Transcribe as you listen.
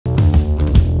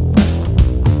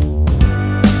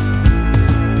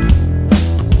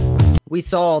we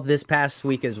saw this past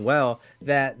week as well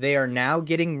that they are now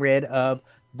getting rid of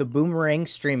the Boomerang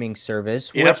streaming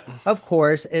service, which Yep. of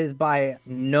course is by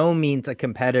no means a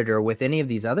competitor with any of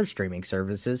these other streaming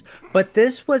services. But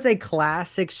this was a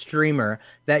classic streamer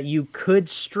that you could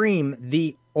stream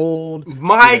the old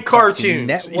My Cartoon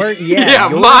cartoons. Network. Yeah,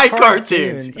 Your my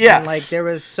cartoons. Yeah. And like there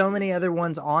was so many other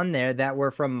ones on there that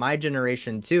were from my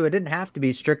generation too. It didn't have to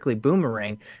be strictly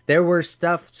Boomerang. There were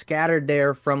stuff scattered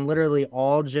there from literally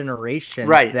all generations.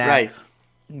 Right, that right.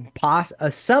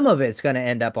 some of it's going to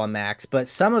end up on Max, but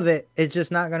some of it is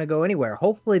just not going to go anywhere.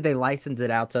 Hopefully they license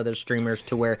it out to other streamers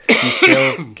to where you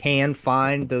still can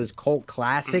find those cult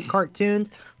classic cartoons.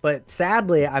 But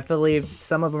sadly, I believe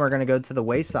some of them are going to go to the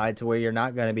wayside to where you're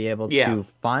not going to be able to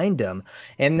find them.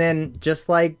 And then just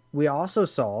like we also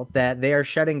saw that they are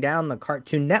shutting down the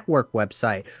Cartoon Network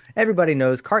website. Everybody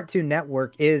knows Cartoon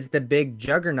Network is the big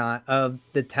juggernaut of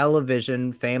the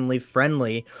television family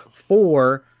friendly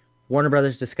for Warner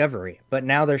Brothers Discovery, but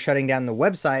now they're shutting down the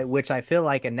website, which I feel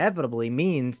like inevitably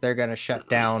means they're going to shut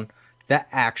down the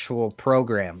actual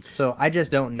program. So I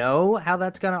just don't know how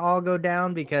that's going to all go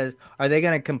down, because are they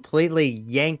going to completely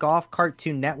yank off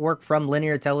Cartoon Network from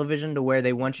linear television to where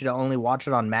they want you to only watch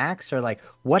it on Max, or like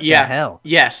what the hell?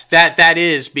 Yes, that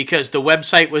is because the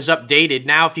website was updated.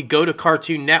 Now if you go to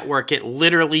Cartoon Network, it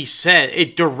literally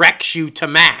it directs you to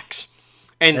Max.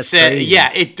 And That's said, crazy.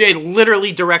 yeah, it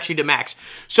literally directs you to Max.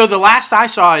 So the last I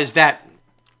saw is that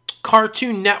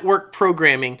Cartoon Network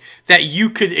programming that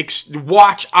you could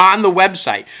watch on the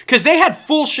website, because they had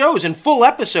full shows and full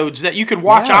episodes that you could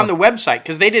watch on the website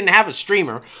because they didn't have a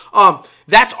streamer.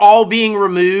 That's all being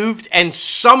removed, and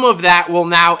some of that will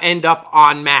now end up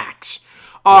on Max.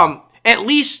 At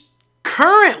least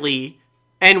currently,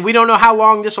 and we don't know how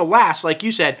long this will last, like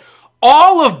you said.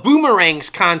 All of Boomerang's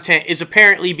content is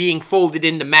apparently being folded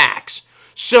into Max.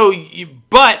 So,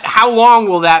 but how long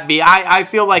will that be? I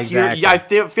feel like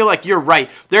feel like you're right.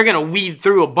 They're gonna weed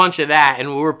through a bunch of that,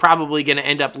 and we're probably gonna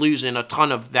end up losing a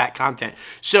ton of that content.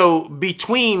 So this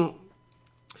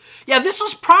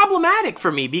is problematic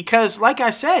for me because, like I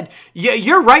said,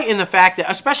 you're right in the fact that,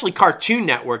 especially Cartoon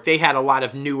Network, they had a lot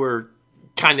of newer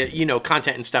kind of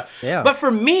content and stuff. Yeah. But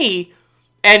for me,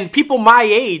 and people my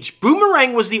age,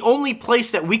 Boomerang was the only place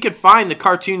that we could find the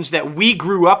cartoons that we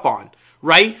grew up on,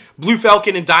 right? Blue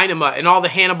Falcon and Dynamite and all the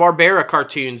Hanna-Barbera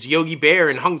cartoons, Yogi Bear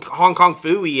and Hong Kong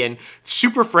Phooey and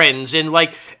Super Friends, and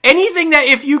like anything that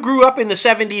if you grew up in the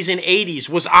 70s and 80s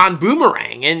was on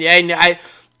Boomerang.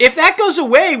 If that goes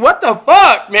away, what the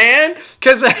fuck, man?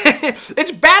 Because it's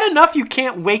bad enough you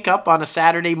can't wake up on a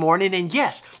Saturday morning. And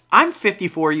yes, I'm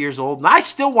 54 years old, and I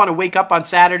still want to wake up on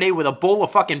Saturday with a bowl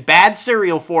of fucking bad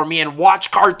cereal for me and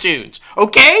watch cartoons.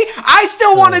 Okay? I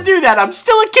still want to do that. I'm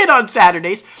still a kid on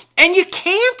Saturdays, and you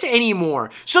can't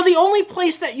anymore. So the only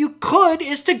place that you could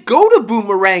is to go to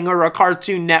Boomerang or a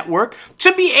Cartoon Network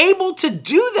to be able to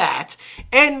do that.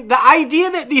 And the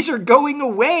idea that these are going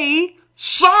away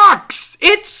sucks.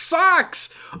 It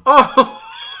sucks. Oh,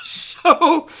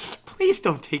 so please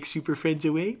don't take Super Friends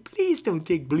away. Please don't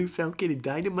take Blue Falcon and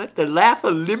Dynamite, the Laugh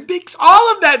Olympics,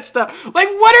 all of that stuff. Like,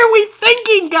 what are we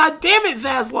thinking? God damn it,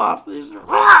 Zasloff.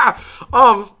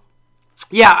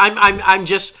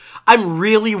 I'm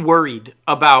really worried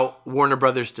about Warner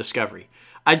Brothers Discovery.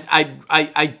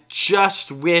 I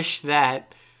just wish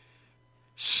that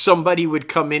somebody would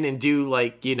come in and do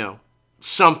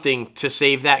something to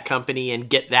save that company and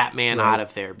get that man out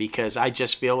of there, because I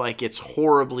just feel like it's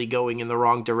horribly going in the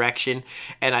wrong direction,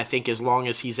 and I think as long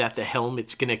as he's at the helm,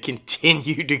 it's going to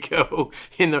continue to go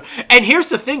in the... And here's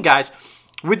the thing, guys.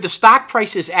 With the stock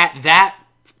prices at that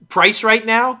price right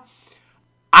now,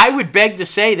 I would beg to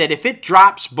say that if it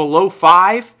drops below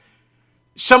 5,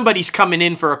 somebody's coming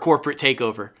in for a corporate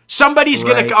takeover. Somebody's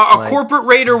going to... A corporate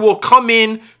raider will come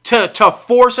in to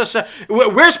force us...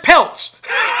 Where's Peltz?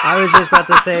 I was just about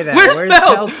to say that. Where's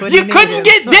Peltz? You couldn't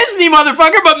get Disney,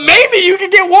 motherfucker, but maybe you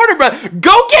could get Warner Brothers.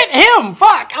 Go get him.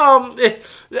 Fuck.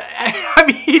 I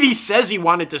mean, he says he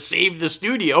wanted to save the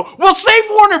studio. Well, save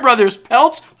Warner Brothers,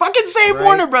 Peltz. Fucking save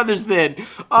Warner Brothers then.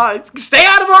 Stay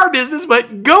out of our business,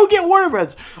 but go get Warner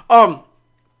Brothers.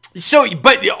 So,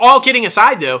 but all kidding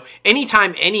aside, though,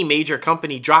 anytime any major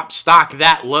company drops stock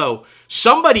that low,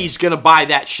 somebody's going to buy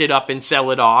that shit up and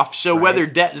sell it off. So whether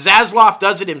Zasloff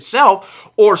does it himself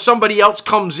or somebody else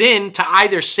comes in to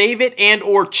either save it and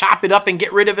or chop it up and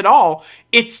get rid of it all,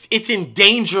 it's in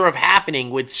danger of happening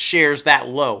with shares that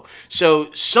low.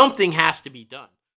 So something has to be done.